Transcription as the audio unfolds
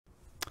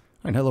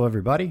And hello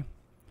everybody.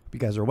 Hope you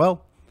guys are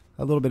well.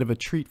 A little bit of a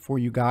treat for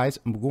you guys.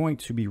 I'm going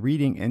to be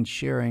reading and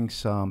sharing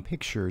some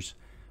pictures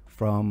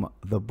from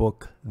the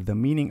book The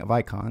Meaning of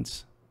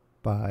Icons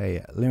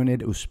by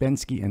Leonid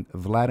Ouspensky and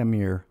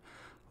Vladimir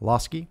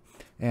Lossky.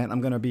 And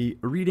I'm going to be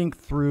reading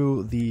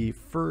through the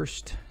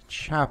first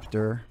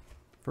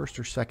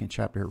or second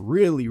chapter.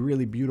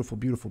 Really beautiful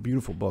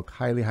book.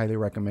 Highly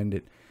recommend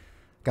it.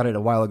 Got it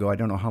a while ago. I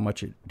don't know how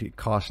much it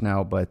costs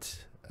now,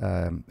 but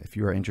if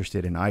you are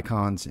interested in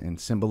icons and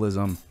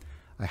symbolism,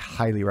 I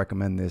highly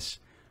recommend this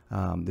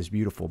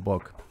beautiful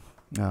book.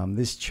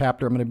 This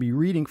chapter I'm going to be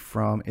reading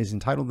from is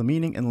entitled The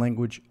Meaning and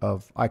Language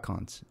of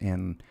Icons,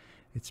 and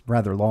it's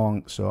rather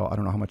long, so I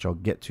don't know how much I'll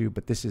get to,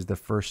 but this is the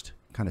first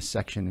kind of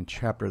section and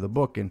chapter of the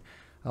book, and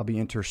I'll be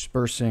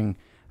interspersing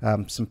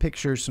some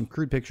pictures, some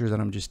crude pictures that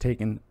I'm just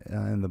taking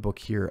in the book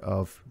here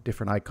of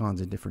different icons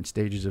and different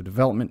stages of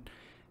development,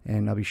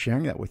 and I'll be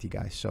sharing that with you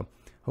guys. So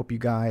hope you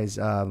guys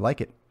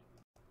like it.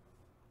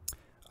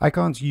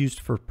 Icons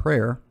used for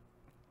prayer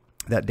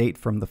that date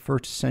from the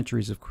first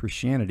centuries of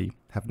Christianity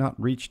have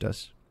not reached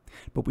us,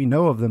 but we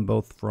know of them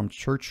both from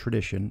church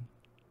tradition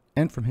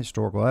and from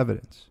historical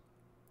evidence.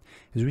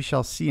 As we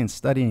shall see in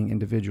studying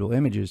individual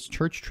images,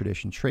 church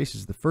tradition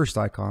traces the first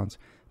icons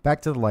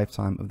back to the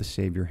lifetime of the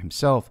Savior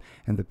himself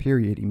and the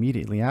period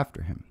immediately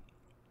after him.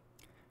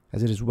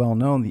 As it is well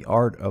known, the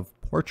art of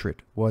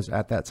portrait was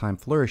at that time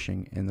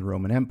flourishing in the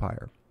Roman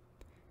Empire.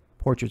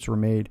 Portraits were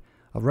made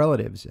of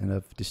relatives and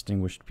of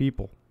distinguished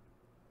people.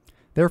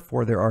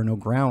 Therefore, there are no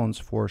grounds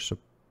for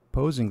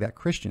supposing that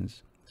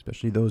Christians,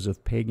 especially those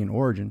of pagan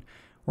origin,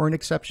 were an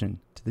exception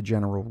to the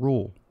general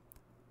rule.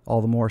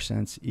 All the more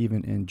since,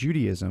 even in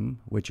Judaism,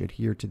 which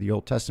adhered to the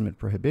Old Testament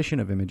prohibition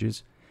of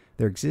images,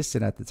 there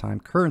existed at the time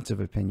currents of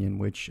opinion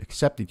which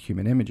accepted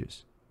human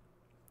images.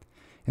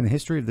 In the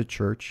history of the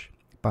Church,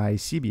 by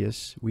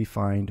Eusebius, we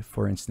find,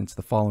 for instance,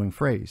 the following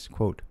phrase,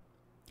 quote,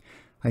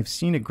 "I have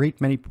seen a great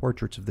many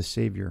portraits of the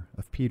Savior,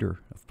 of Peter,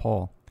 of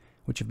Paul,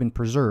 which have been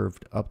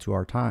preserved up to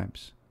our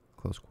times."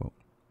 Close quote.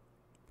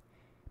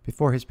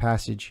 Before his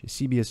passage,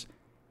 Eusebius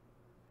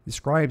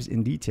describes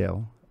in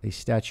detail a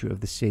statue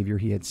of the Savior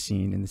he had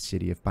seen in the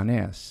city of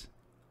Paneas,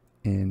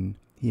 in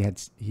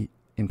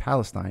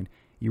Palestine,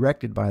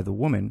 erected by the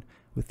woman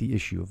with the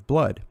issue of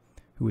blood,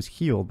 who was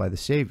healed by the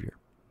Savior.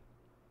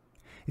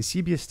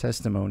 Eusebius'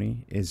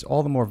 testimony is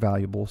all the more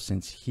valuable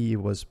since he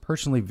was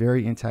personally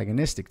very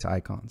antagonistic to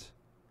icons.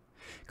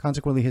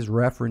 Consequently, his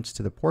reference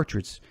to the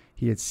portraits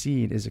he had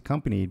seen is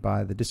accompanied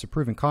by the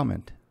disapproving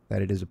comment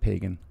that it is a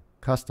pagan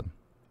custom.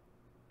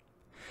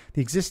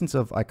 The existence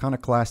of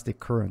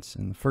iconoclastic currents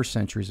in the first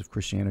centuries of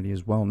Christianity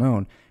is well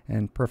known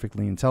and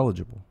perfectly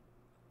intelligible.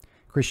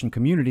 Christian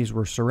communities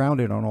were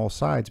surrounded on all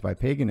sides by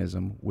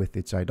paganism with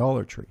its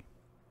idolatry.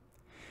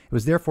 It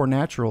was therefore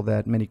natural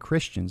that many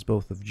Christians,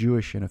 both of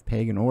Jewish and of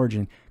pagan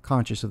origin,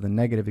 conscious of the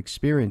negative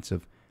experience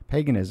of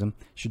paganism,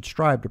 should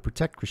strive to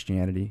protect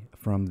Christianity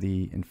from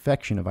the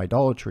infection of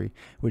idolatry,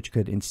 which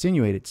could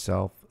insinuate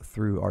itself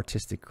through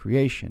artistic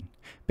creation.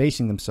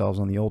 Basing themselves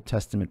on the Old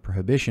Testament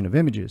prohibition of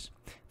images,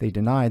 they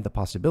denied the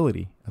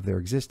possibility of their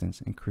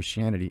existence in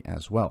Christianity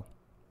as well.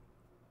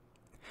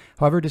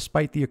 However,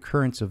 despite the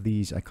occurrence of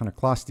these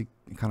iconoclastic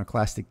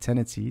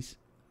tendencies,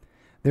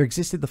 there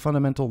existed the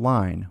fundamental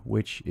line,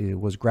 which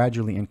was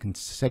gradually and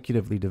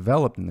consecutively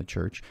developed in the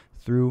Church,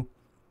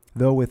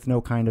 though with no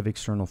kind of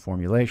external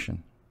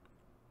formulation.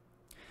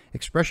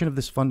 Expression of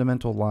this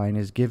fundamental line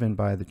is given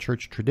by the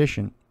church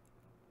tradition,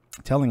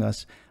 telling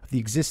us of the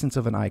existence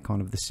of an icon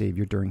of the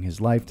Savior during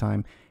his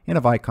lifetime and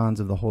of icons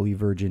of the Holy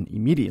Virgin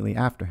immediately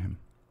after him.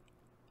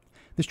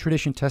 This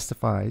tradition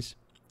testifies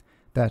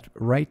that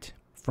right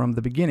from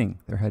the beginning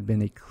there had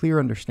been a clear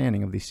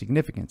understanding of the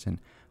significance and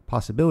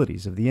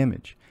possibilities of the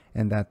image,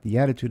 and that the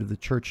attitude of the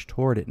Church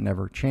toward it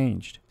never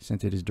changed,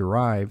 since it is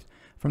derived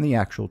from the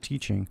actual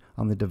teaching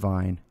on the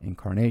divine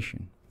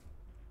incarnation.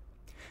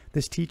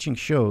 This teaching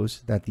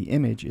shows that the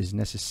image is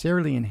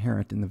necessarily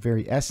inherent in the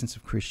very essence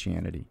of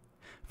Christianity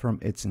from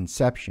its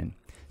inception,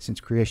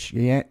 since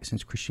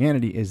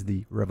Christianity is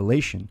the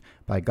revelation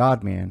by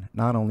God-man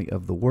not only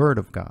of the Word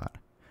of God,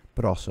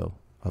 but also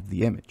of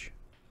the image.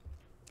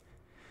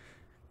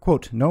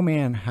 Quote, "No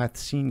man hath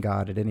seen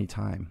God at any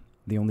time.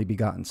 The only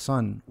begotten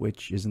Son,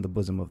 which is in the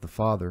bosom of the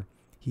Father,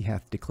 he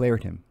hath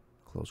declared him,"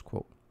 close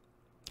quote,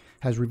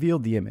 has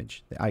revealed the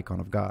image, the icon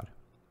of God.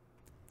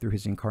 Through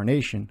his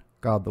incarnation,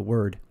 God the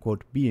Word,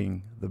 quote,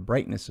 "being the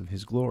brightness of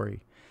his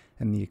glory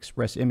and the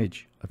express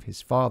image of his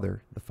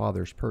Father, the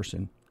Father's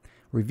person,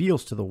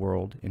 reveals to the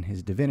world in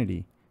his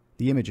divinity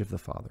the image of the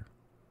Father."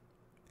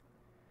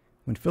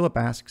 When Philip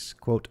asks,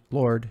 quote,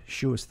 "Lord,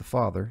 shew us the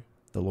Father,"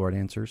 the Lord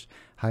answers,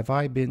 "Have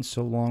I been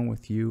so long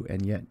with you,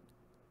 and yet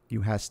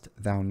hast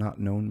thou not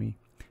known me?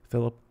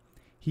 Philip,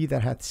 he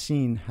that hath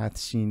seen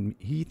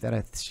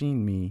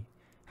me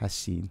has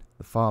seen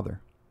the Father."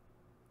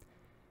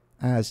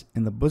 As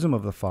in the bosom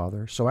of the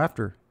Father, so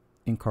after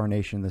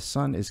incarnation the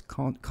Son is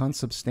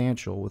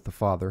consubstantial with the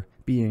Father,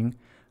 being,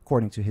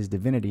 according to his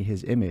divinity,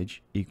 his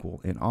image, equal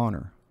in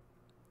honor.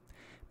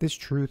 This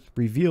truth,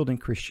 revealed in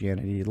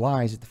Christianity,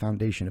 lies at the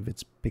foundation of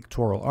its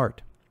pictorial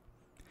art.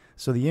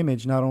 So the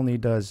image not only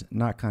does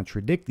not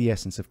contradict the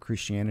essence of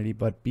Christianity,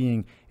 but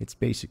being its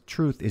basic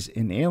truth, is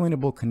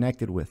inalienably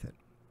connected with it.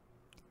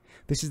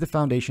 This is the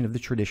foundation of the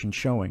tradition,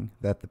 showing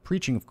that the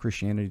preaching of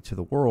Christianity to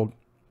the world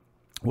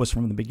was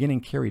from the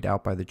beginning carried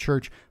out by the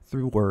Church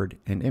through word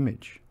and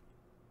image.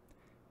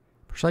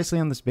 Precisely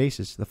on this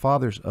basis, the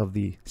fathers of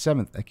the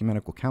Seventh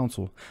Ecumenical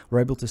Council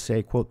were able to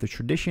say, quote, "The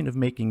tradition of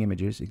making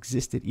images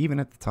existed even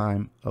at the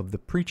time of the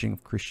preaching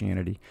of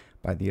Christianity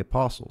by the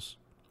apostles.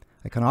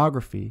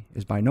 Iconography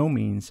is by no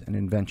means an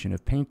invention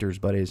of painters,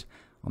 but is,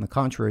 on the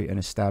contrary, an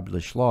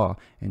established law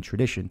and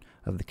tradition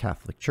of the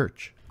Catholic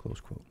Church," close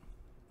quote.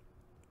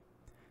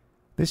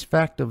 This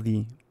fact of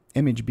the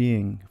image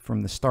being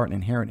from the start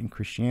inherent in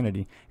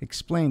Christianity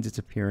explains its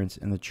appearance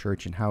in the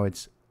Church and how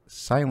it's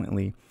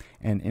silently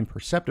and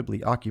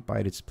imperceptibly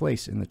occupied its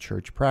place in the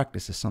Church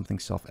practice as something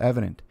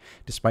self-evident,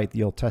 despite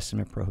the Old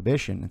Testament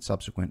prohibition and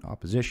subsequent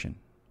opposition.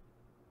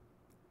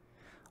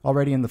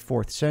 Already in the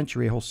 4th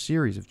century, a whole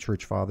series of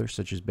Church Fathers,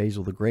 such as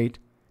Basil the Great,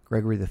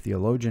 Gregory the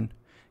Theologian,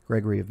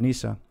 Gregory of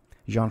Nyssa,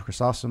 Jean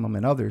Chrysostom,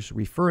 and others,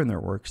 refer in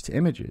their works to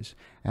images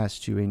as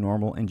to a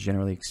normal and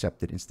generally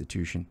accepted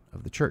institution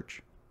of the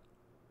Church.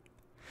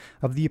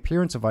 Of the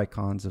appearance of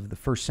icons of the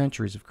first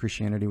centuries of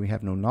Christianity, we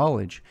have no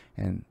knowledge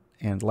and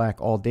lack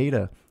all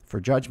data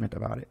for judgment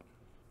about it.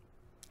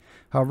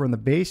 However, on the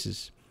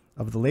basis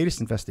of the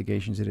latest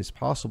investigations, it is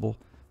possible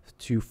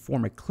to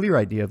form a clear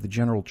idea of the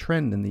general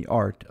trend in the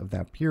art of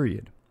that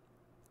period.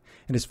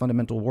 In his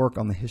fundamental work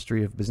on the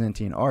history of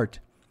Byzantine art,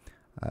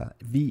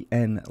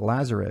 V.N.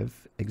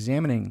 Lazarev,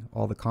 examining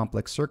all the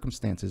complex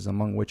circumstances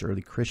among which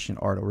early Christian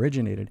art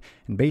originated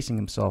and basing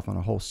himself on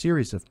a whole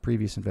series of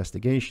previous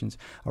investigations,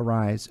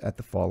 arrives at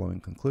the following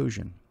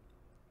conclusion.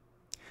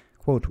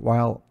 Quote,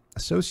 "While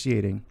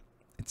associating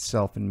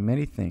itself in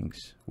many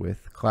things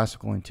with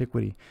classical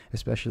antiquity,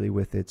 especially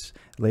with its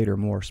later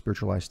more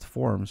spiritualized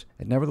forms,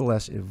 it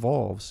nevertheless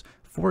evolves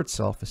for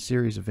itself a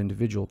series of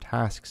individual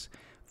tasks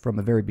from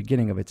the very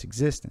beginning of its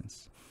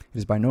existence. It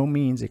is by no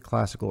means a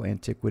classical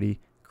antiquity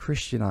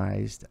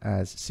Christianized,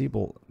 as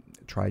Siebel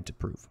tried to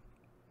prove.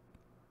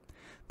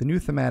 The new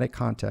thematic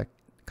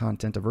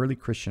content of early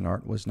Christian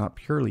art was not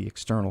purely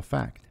external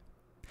fact.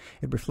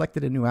 It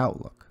reflected a new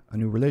outlook, a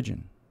new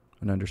religion,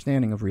 an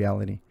understanding of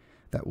reality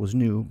that was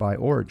new by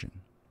origin.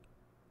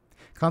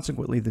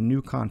 Consequently, the new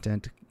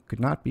content could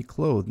not be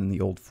clothed in the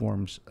old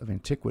forms of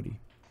antiquity.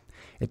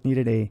 It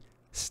needed a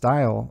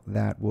style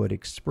that would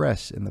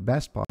express in the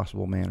best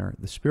possible manner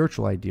the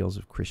spiritual ideals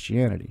of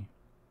Christianity.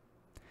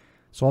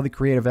 So all the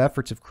creative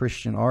efforts of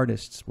Christian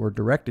artists were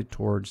directed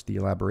towards the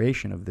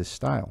elaboration of this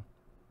style."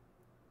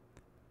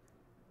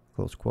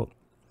 Close quote.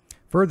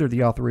 Further,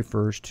 the author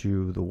refers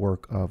to the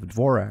work of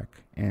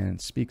Dvorak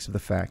and speaks of the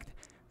fact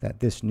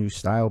that this new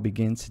style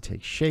begins to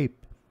take shape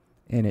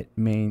in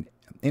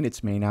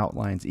its main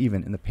outlines,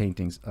 even in the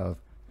paintings of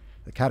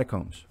the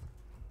catacombs.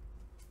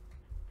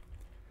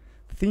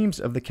 The themes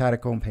of the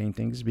catacomb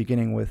paintings,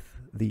 beginning with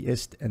the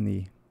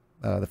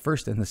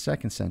first and the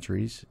second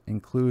centuries,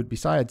 include,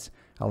 besides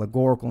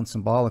allegorical and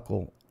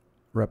symbolical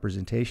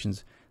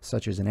representations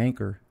such as an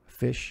anchor,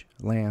 fish,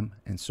 lamb,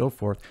 and so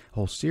forth, a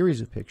whole series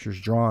of pictures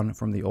drawn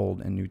from the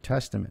Old and New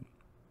Testament.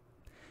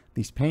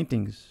 These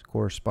paintings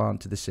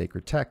correspond to the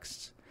sacred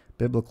texts,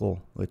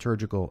 biblical,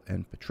 liturgical,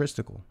 and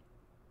patristical.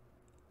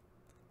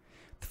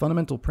 The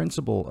fundamental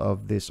principle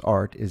of this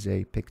art is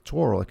a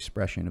pictorial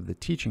expression of the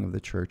teaching of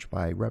the Church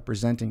by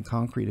representing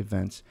concrete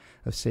events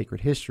of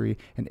sacred history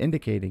and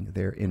indicating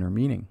their inner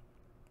meaning.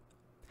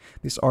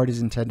 This art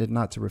is intended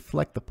not to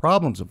reflect the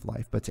problems of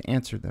life, but to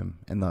answer them,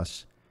 and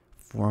thus,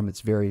 from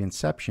its very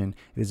inception,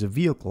 it is a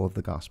vehicle of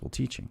the gospel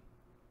teaching.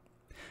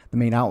 The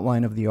main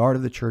outline of the art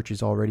of the Church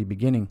is already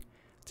beginning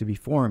to be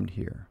formed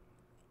here.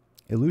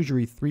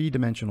 Illusory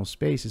three-dimensional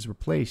space is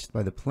replaced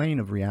by the plane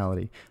of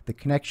reality. The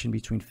connection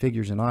between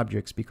figures and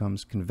objects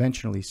becomes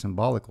conventionally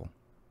symbolical.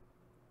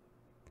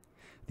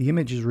 The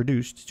image is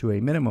reduced to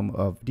a minimum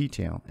of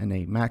detail and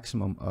a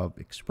maximum of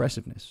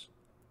expressiveness.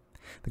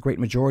 The great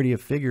majority of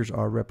figures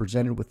are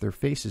represented with their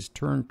faces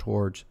turned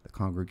towards the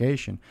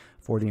congregation,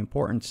 for the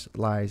importance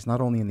lies not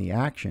only in the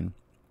action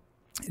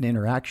and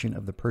interaction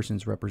of the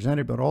persons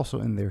represented, but also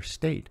in their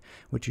state,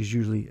 which is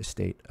usually a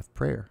state of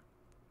prayer.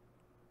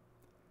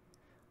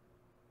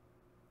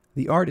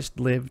 The artist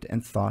lived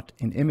and thought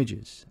in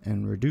images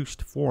and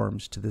reduced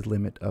forms to the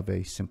limit of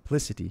a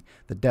simplicity,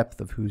 the depth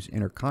of whose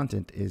inner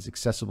content is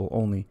accessible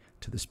only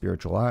to the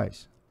spiritual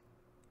eyes.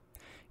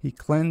 He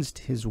cleansed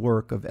his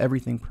work of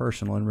everything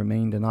personal and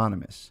remained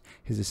anonymous.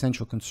 His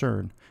essential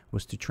concern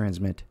was to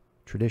transmit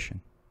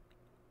tradition.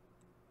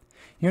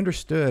 He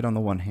understood, on the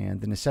one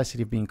hand, the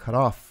necessity of being cut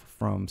off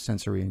from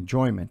sensory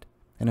enjoyment,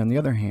 and on the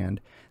other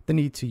hand, the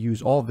need to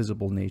use all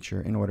visible nature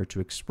in order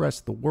to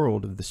express the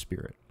world of the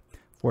spirit.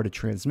 For to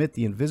transmit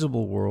the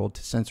invisible world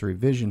to sensory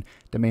vision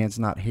demands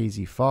not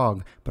hazy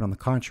fog, but on the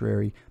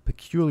contrary,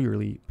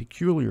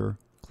 peculiar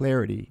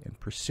clarity and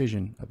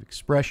precision of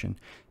expression,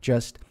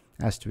 just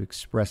as to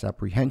express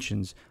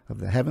apprehensions of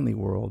the heavenly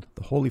world,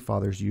 the Holy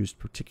Fathers used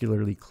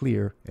particularly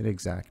clear and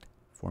exact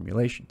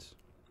formulations.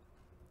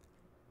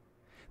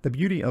 The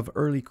beauty of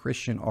early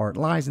Christian art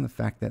lies in the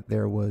fact that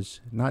there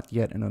was not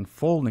yet an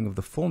unfolding of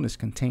the fullness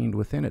contained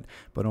within it,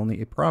 but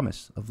only a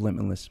promise of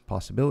limitless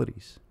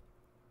possibilities.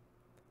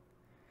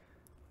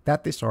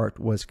 That this art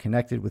was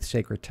connected with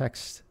sacred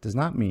texts does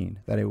not mean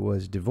that it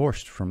was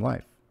divorced from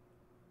life.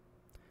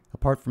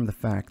 Apart from the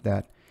fact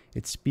that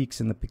it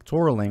speaks in the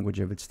pictorial language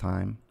of its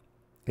time,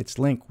 its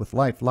link with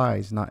life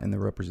lies not in the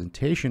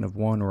representation of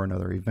one or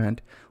another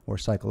event or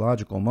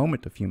psychological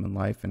moment of human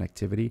life and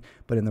activity,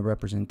 but in the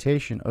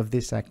representation of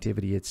this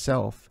activity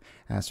itself,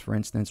 as for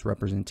instance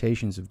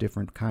representations of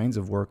different kinds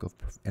of work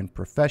and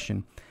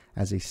profession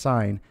as a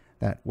sign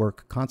that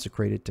work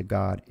consecrated to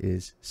God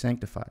is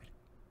sanctified.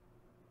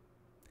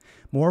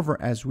 Moreover,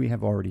 as we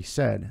have already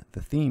said,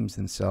 the themes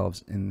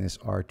themselves in this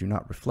art do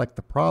not reflect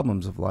the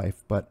problems of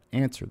life, but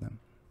answer them.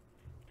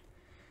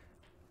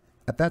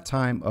 At that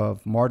time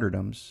of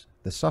martyrdoms,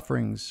 the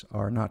sufferings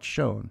are not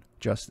shown,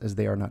 just as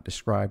they are not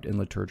described in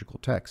liturgical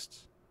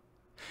texts.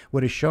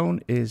 What is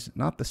shown is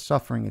not the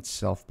suffering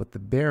itself, but the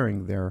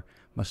bearing there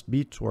must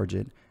be towards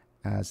it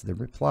as the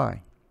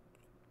reply.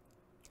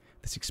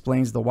 This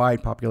explains the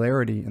wide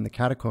popularity in the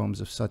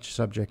catacombs of such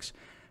subjects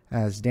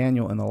as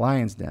Daniel in the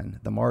lion's den,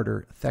 the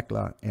martyr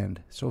Thecla,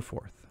 and so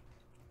forth.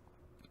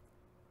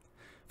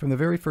 From the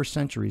very first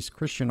centuries,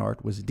 Christian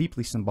art was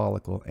deeply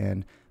symbolical,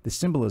 and the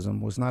symbolism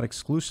was not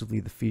exclusively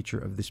the feature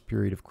of this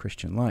period of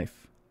Christian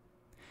life.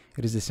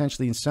 It is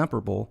essentially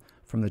inseparable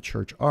from the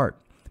church art,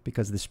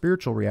 because the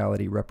spiritual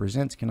reality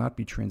represents cannot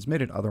be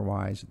transmitted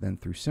otherwise than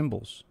through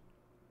symbols.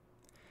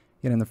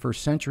 Yet in the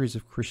first centuries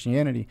of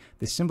Christianity,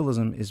 the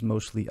symbolism is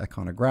mostly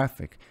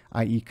iconographic,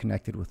 i.e.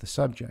 connected with the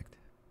subject.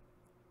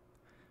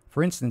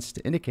 For instance,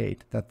 to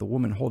indicate that the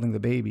woman holding the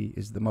baby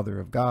is the mother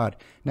of God,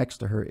 next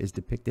to her is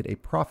depicted a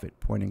prophet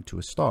pointing to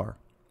a star.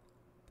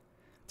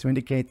 To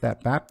indicate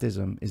that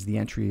baptism is the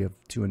entry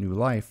to a new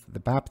life,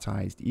 the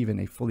baptized, even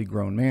a fully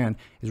grown man,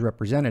 is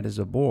represented as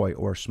a boy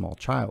or a small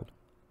child,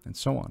 and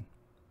so on.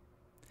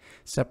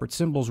 Separate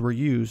symbols were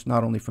used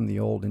not only from the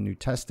Old and New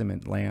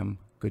Testament, lamb,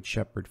 good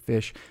shepherd,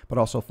 fish, but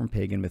also from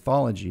pagan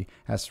mythology,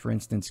 as for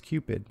instance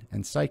Cupid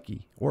and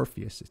Psyche,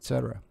 Orpheus,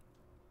 etc.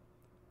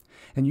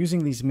 And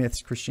using these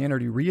myths,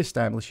 Christianity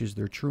reestablishes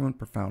their true and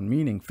profound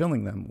meaning,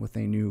 filling them with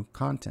a new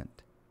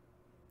content.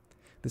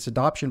 This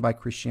adoption by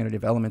Christianity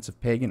of elements of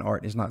pagan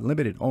art is not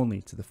limited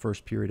only to the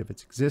first period of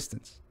its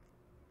existence.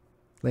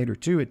 Later,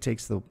 too, it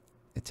takes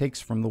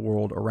from the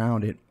world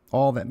around it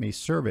all that may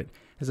serve it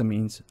as a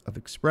means of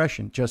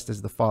expression, just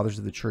as the fathers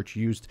of the church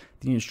used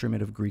the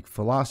instrument of Greek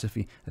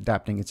philosophy,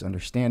 adapting its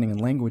understanding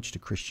and language to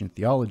Christian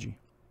theology.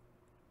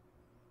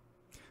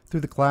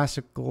 Through the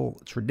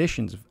classical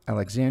traditions of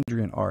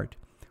Alexandrian art,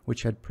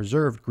 which had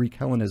preserved Greek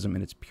Hellenism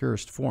in its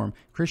purest form,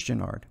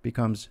 Christian art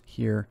becomes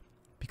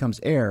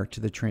heir to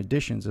the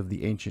traditions of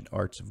the ancient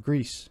arts of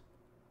Greece.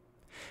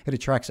 It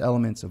attracts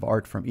elements of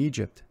art from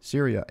Egypt,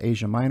 Syria,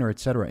 Asia Minor,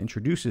 etc.,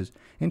 introduces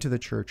into the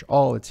church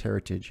all its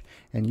heritage,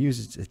 and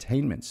uses its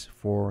attainments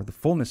for the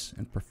fullness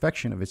and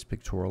perfection of its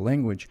pictorial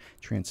language,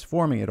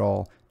 transforming it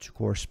all to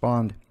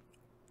correspond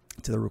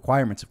to the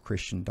requirements of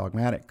Christian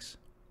dogmatics.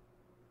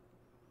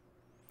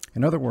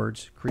 In other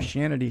words,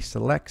 Christianity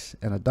selects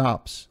and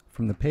adopts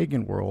from the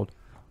pagan world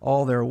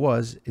all there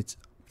was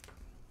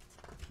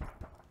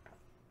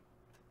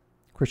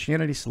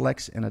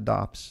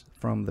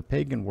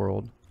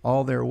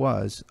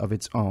of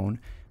its own,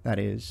 that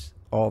is,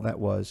 all that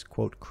was,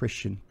 quote,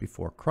 Christian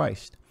before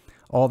Christ,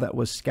 all that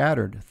was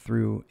scattered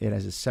through it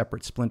as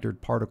separate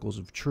splintered particles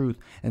of truth,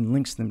 and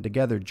links them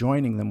together,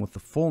 joining them with the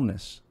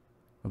fullness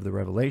of the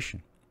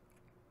revelation.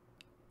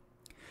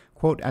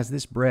 Quote, as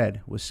this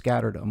bread was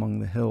scattered among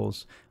the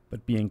hills,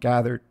 but being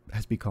gathered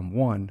has become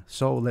one,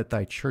 so let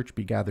thy church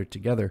be gathered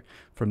together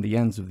from the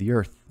ends of the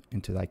earth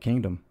into thy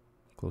kingdom.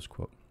 Close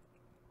quote.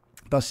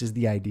 Thus is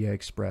the idea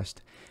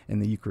expressed in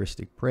the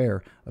Eucharistic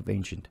prayer of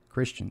ancient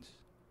Christians.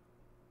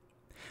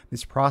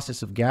 This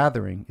process of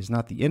gathering is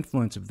not the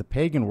influence of the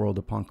pagan world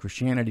upon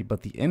Christianity,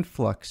 but the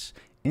influx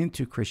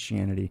into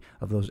Christianity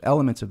of those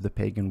elements of the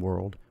pagan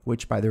world,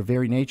 which by their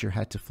very nature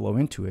had to flow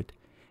into it.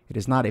 It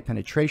is not a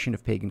penetration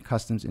of pagan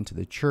customs into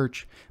the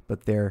church,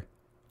 but their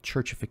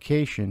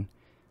churchification,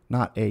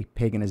 not a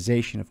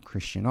paganization of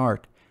Christian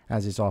art,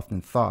 as is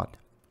often thought,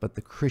 but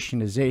the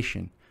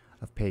Christianization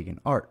of pagan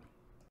art.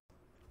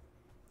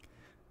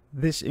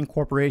 This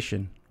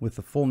incorporation with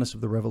the fullness of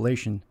the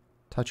revelation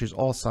touches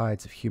all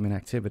sides of human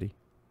activity.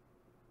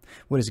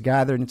 What is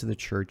gathered into the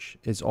church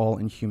is all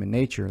in human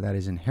nature that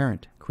is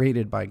inherent,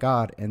 created by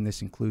God, and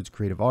this includes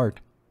creative art,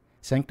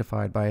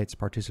 sanctified by its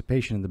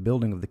participation in the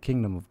building of the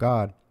kingdom of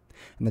God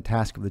and the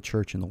task of the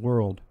church in the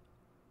world.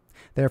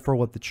 Therefore,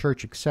 what the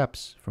church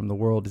accepts from the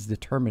world is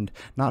determined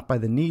not by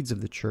the needs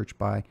of the church,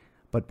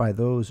 but by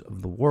those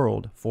of the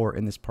world, for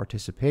in this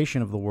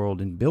participation of the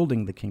world in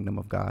building the kingdom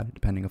of God,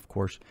 depending, of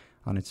course,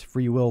 on its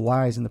free will,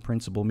 lies in the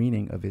principal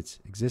meaning of its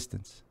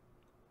existence.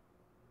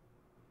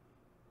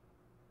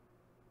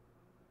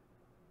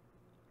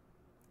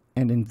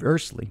 And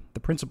inversely,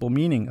 the principal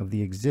meaning of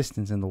the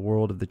existence in the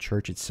world of the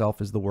church itself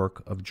is the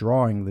work of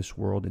drawing this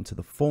world into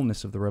the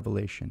fullness of the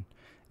revelation,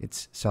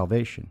 its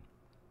salvation.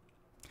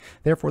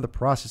 Therefore, the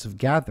process of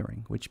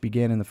gathering, which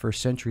began in the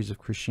first centuries of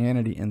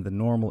Christianity and the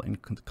normal and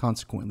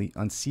consequently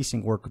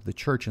unceasing work of the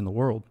church in the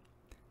world.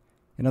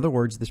 In other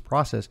words, this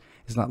process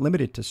is not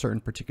limited to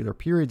certain particular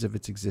periods of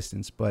its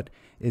existence, but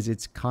is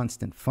its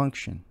constant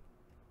function.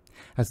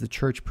 As the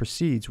church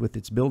proceeds with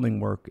its building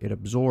work, it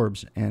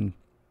absorbs and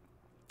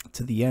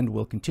to the end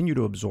will continue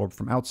to absorb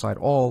from outside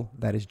all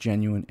that is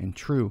genuine and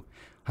true,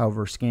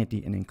 however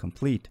scanty and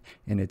incomplete,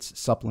 and it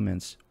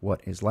supplements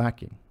what is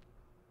lacking.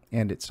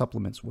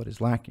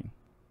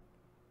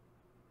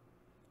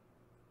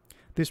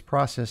 This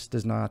process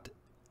does not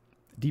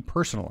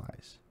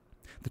depersonalize.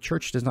 The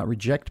church does not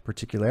reject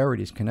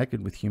particularities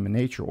connected with human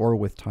nature or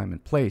with time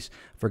and place,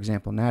 for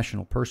example,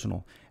 national,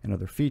 personal, and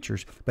other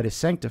features, but it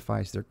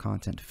sanctifies their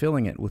content,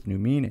 filling it with new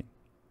meaning.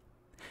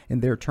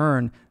 In their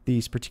turn,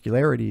 these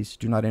particularities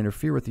do not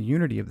interfere with the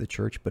unity of the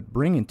church, but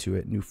bring into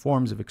it new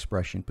forms of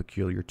expression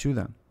peculiar to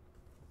them.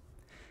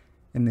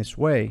 In this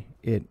way,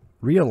 it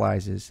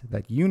realizes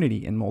that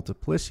unity in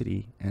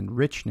multiplicity and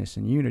richness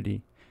in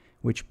unity,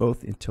 which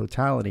both in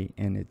totality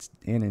and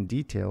in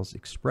details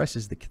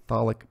expresses the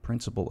Catholic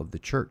principle of the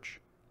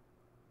church.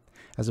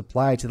 As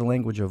applied to the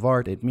language of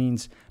art, it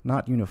means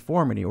not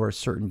uniformity or a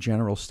certain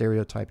general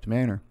stereotyped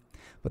manner,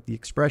 but the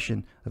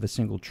expression of a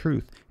single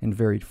truth in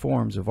varied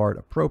forms of art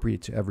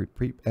appropriate to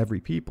every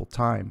people,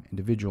 time,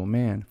 individual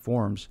man,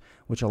 forms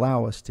which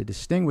allow us to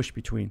distinguish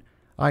between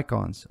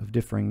icons of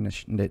differing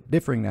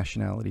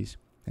nationalities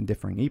and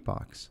differing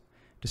epochs,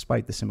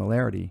 despite the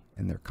similarity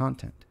in their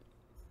content.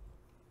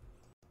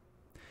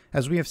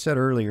 As we have said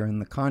earlier, in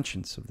the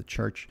conscience of the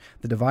church,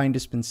 the divine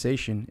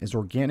dispensation is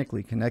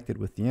organically connected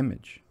with the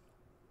image.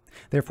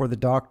 Therefore, the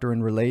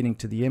doctrine relating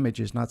to the image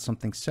is not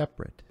something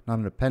separate, not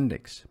an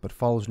appendix, but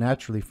follows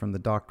naturally from the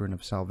doctrine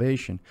of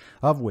salvation,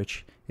 of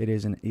which it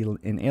is an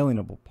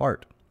inalienable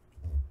part.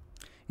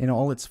 In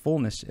all its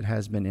fullness, it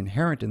has been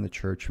inherent in the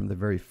church from the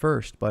very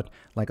first, but,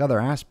 like other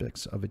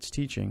aspects of its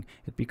teaching,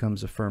 it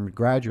becomes affirmed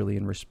gradually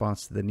in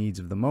response to the needs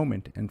of the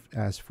moment, and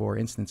as, for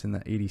instance, in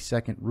the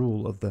 82nd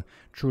rule of the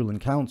Trullan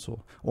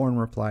Council, or in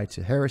reply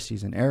to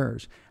heresies and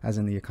errors, as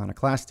in the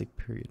iconoclastic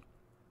period.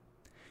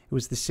 It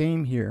was the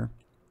same here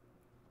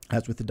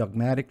as with the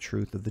dogmatic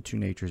truth of the two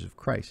natures of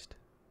Christ.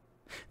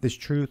 This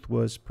truth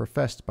was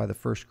professed by the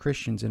first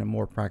Christians in a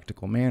more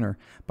practical manner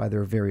by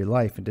their very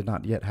life and did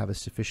not yet have a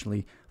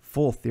sufficiently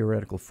full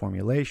theoretical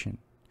formulation.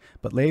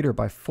 But later,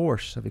 by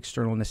force of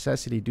external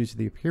necessity due to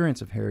the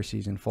appearance of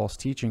heresies and false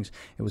teachings,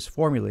 it was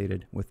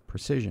formulated with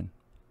precision.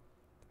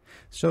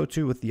 So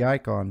too with the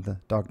icon,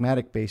 the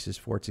dogmatic basis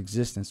for its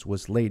existence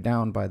was laid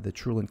down by the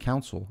Trullan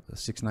Council of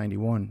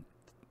 691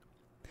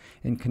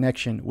 in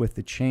connection with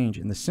the change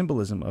in the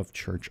symbolism of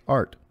church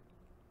art.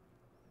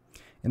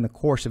 In the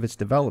course of its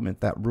development,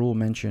 that rule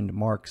mentioned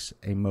marks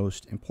a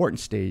most important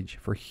stage,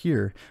 for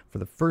here, for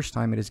the first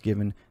time, it is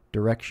given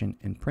direction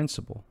and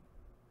principle.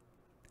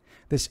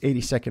 This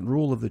 82nd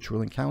rule of the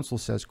Trullan Council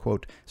says,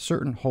 quote,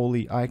 certain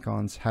holy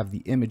icons have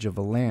the image of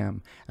a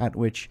lamb, at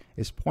which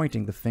is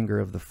pointing the finger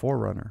of the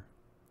forerunner.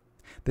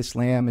 This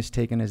lamb is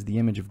taken as the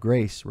image of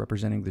grace,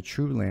 representing the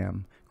true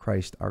Lamb,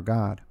 Christ our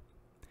God,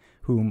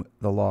 whom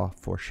the law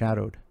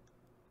foreshadowed.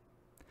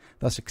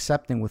 Thus,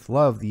 accepting with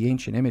love the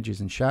ancient images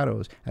and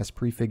shadows as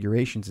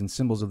prefigurations and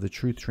symbols of the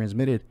truth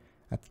transmitted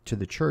to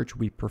the church,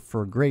 we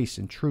prefer grace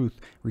and truth,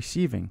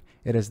 receiving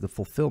it as the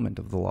fulfillment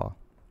of the law.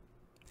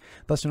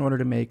 Thus, in order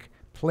to make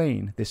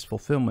plain this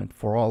fulfillment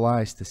for all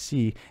eyes to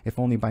see, if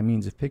only by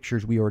means of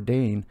pictures, we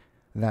ordain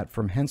that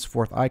from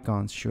henceforth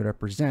icons should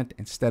represent,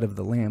 instead of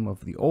the Lamb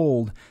of the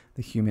old,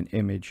 the human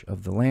image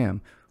of the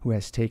Lamb, who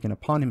has taken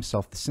upon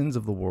himself the sins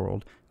of the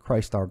world,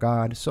 Christ our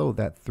God, so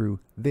that through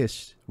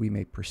this we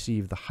may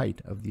perceive the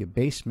height of the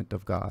abasement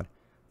of God,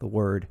 the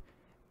Word,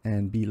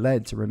 and be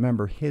led to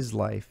remember his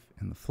life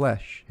in the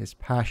flesh, his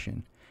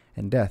passion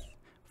and death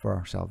for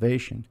our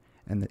salvation,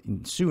 and the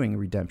ensuing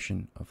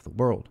redemption of the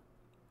world.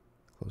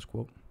 Close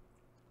quote.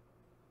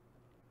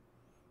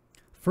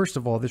 First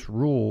of all, this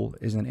rule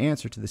is an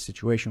answer to the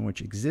situation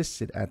which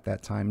existed at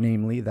that time,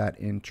 namely that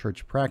in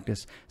church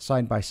practice,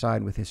 side by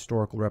side with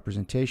historical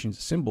representations,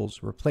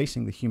 symbols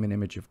replacing the human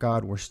image of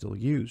God were still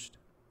used.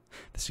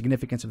 The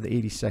significance of the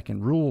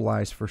 82nd rule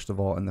lies, first of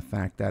all, in the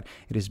fact that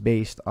it is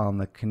based on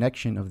the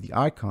connection of the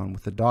icon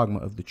with the dogma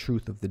of the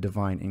truth of the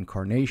divine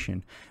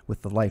incarnation,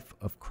 with the life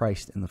of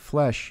Christ in the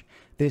flesh.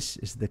 This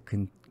is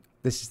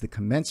the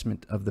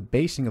commencement of the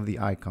basing of the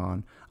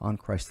icon on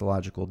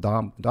Christological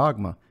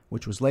dogma,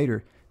 which was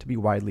later to be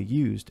widely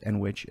used, and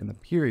which, in the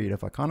period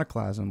of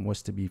iconoclasm,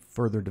 was to be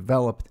further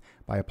developed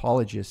by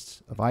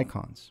apologists of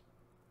icons.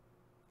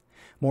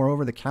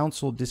 Moreover, the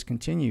council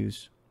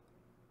discontinues,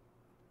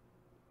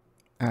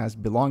 as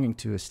belonging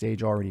to a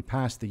stage already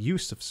past, the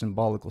use of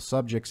symbolical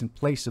subjects in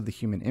place of the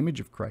human image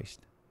of Christ.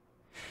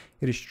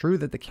 It is true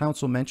that the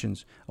council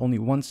mentions only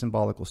one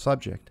symbolical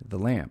subject, the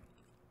Lamb.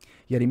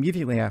 Yet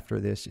immediately after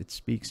this, it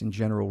speaks in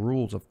general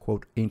rules of,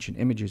 quote, ancient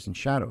images and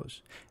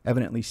shadows,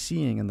 evidently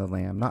seeing in the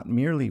Lamb not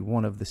merely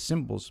one of the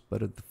symbols,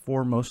 but of the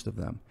foremost of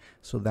them,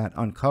 so that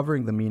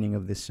uncovering the meaning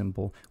of this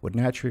symbol would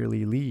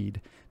naturally lead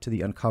to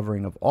the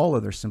uncovering of all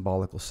other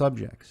symbolical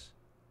subjects.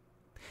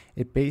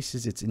 It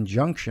bases its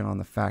injunction on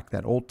the fact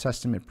that Old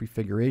Testament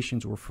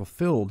prefigurations were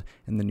fulfilled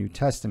in the New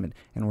Testament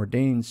and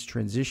ordains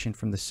transition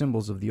from the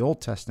symbols of the Old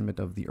Testament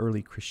of the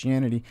early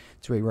Christianity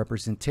to a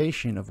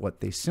representation of what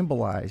they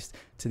symbolized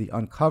to the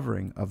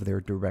uncovering of their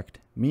direct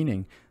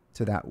meaning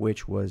to that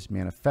which was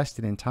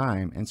manifested in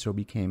time and so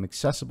became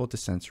accessible to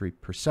sensory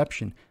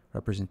perception,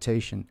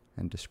 representation,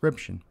 and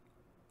description.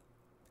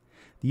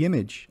 The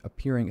image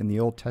appearing in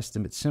the Old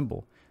Testament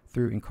symbol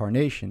through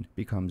incarnation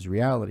becomes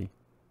reality,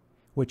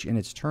 which in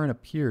its turn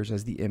appears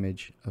as the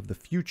image of the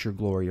future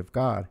glory of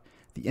God,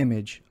 the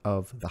image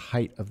of the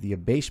height of the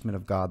abasement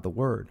of God the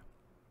Word.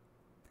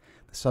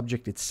 The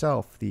subject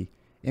itself, the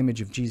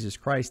image of Jesus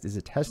Christ, is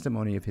a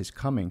testimony of his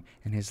coming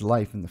and his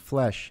life in the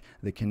flesh,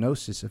 the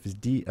kenosis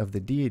of the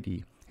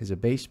deity, his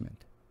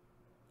abasement.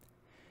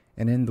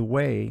 And in the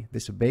way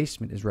this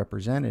abasement is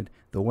represented,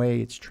 the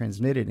way it's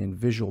transmitted in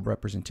visual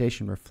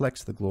representation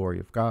reflects the glory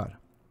of God.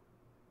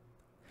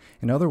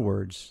 In other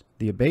words,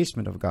 the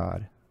abasement of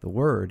God, the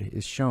Word,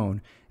 is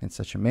shown in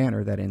such a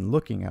manner that in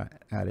looking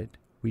at it,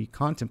 we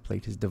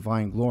contemplate his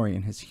divine glory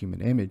in his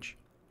human image,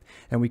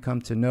 and we come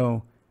to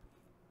know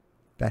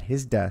that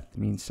his death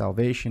means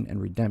salvation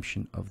and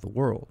redemption of the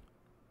world.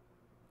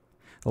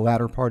 The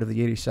latter part of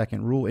the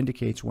 82nd rule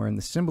indicates wherein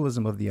the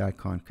symbolism of the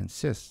icon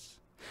consists.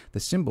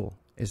 The symbol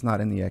is not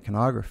in the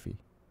iconography,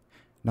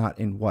 not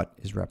in what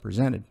is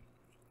represented,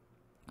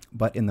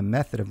 but in the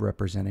method of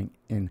representing,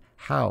 in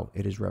how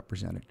it is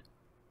represented.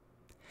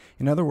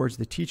 In other words,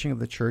 the teaching of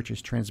the Church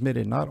is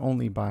transmitted not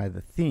only by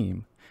the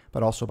theme,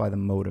 but also by the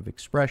mode of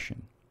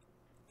expression.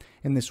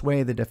 In this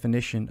way, the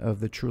definition of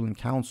the Trullan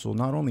Council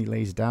not only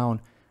lays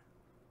down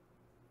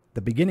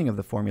the beginning of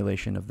the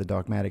formulation of the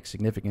dogmatic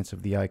significance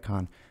of the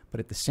icon, but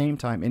at the same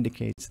time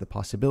indicates the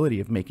possibility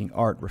of making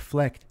art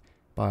reflect,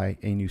 by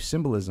a new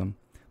symbolism,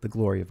 the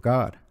glory of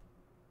God.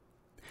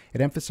 It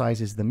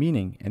emphasizes the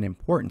meaning and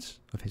importance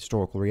of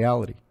historical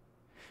reality,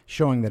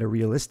 showing that a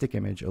realistic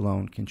image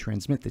alone can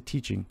transmit the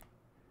teaching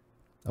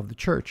of the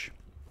Church,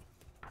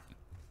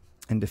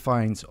 and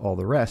defines all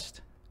the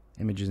rest,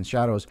 images and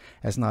shadows,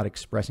 as not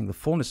expressing the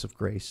fullness of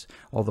grace,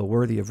 although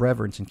worthy of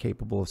reverence and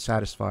capable of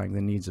satisfying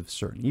the needs of a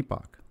certain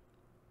epoch.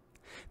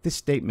 This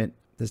statement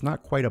does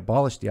not quite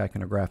abolish the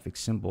iconographic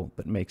symbol,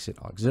 but makes it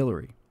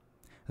auxiliary,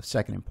 of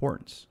second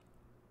importance.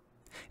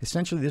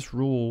 Essentially, this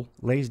rule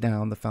lays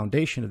down the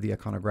foundation of the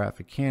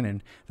iconographic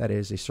canon, that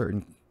is, a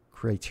certain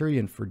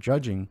criterion for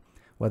judging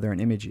whether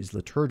an image is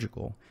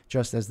liturgical,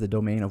 just as the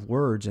domain of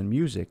words and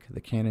music, the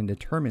canon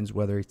determines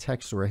whether a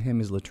text or a hymn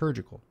is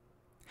liturgical.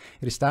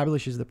 It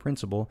establishes the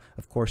principle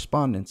of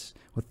correspondence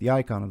with the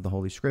icon of the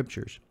Holy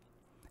Scriptures,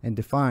 and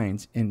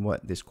defines in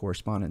what this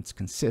correspondence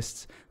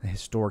consists, the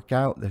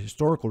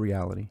historical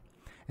reality,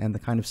 and the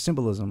kind of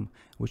symbolism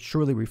which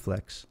truly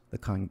reflects the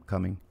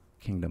coming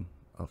kingdom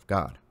of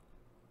God.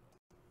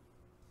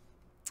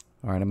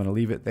 All right, I'm going to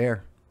leave it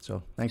there.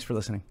 So thanks for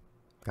listening.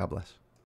 God bless.